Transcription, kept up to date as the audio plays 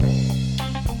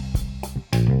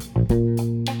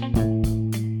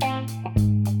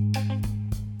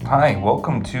Hi,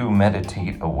 welcome to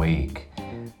Meditate Awake.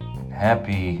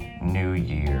 Happy New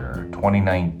Year,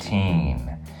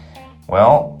 2019.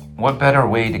 Well, what better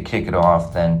way to kick it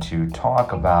off than to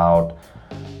talk about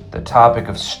the topic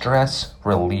of stress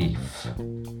relief?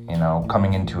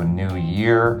 Coming into a new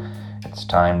year, it's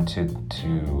time to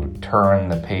turn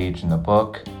the page in the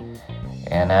book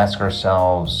and ask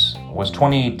ourselves, was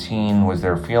 2018, was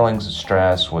there feelings of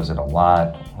stress? Was it a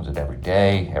lot? Was it every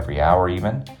day, every hour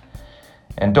even?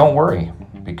 And don't worry,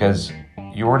 because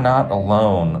you're not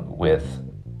alone with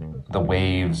the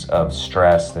waves of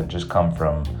stress that just come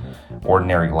from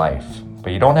ordinary life.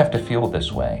 But you don't have to feel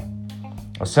this way.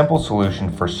 A simple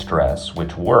solution for stress,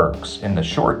 which works in the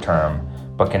short term,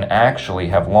 but can actually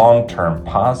have long-term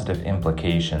positive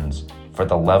implications for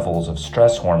the levels of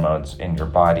stress hormones in your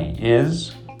body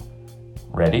is,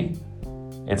 ready?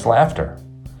 It's laughter.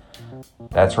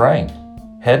 That's right.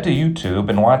 Head to YouTube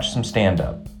and watch some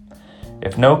stand-up.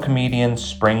 If no comedian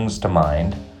springs to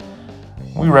mind,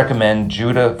 we recommend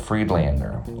Judah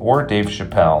Friedlander or Dave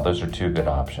Chappelle. Those are two good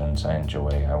options I enjoy.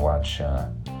 I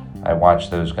watch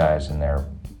those guys and they're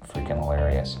freaking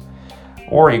hilarious.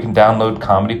 Or you can download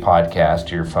comedy podcasts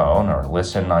to your phone or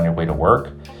listen on your way to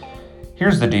work.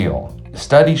 Here's the deal.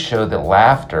 Studies show that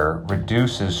laughter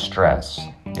reduces stress.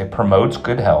 It promotes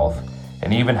good health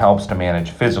and even helps to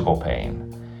manage physical pain.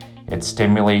 It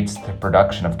stimulates the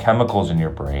production of chemicals in your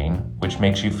brain, which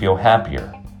makes you feel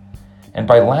happier. And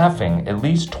by laughing at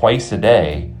least twice a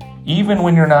day, even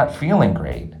when you're not feeling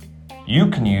great, you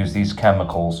can use these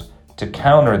chemicals to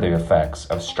counter the effects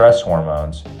of stress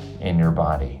hormones in your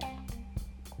body.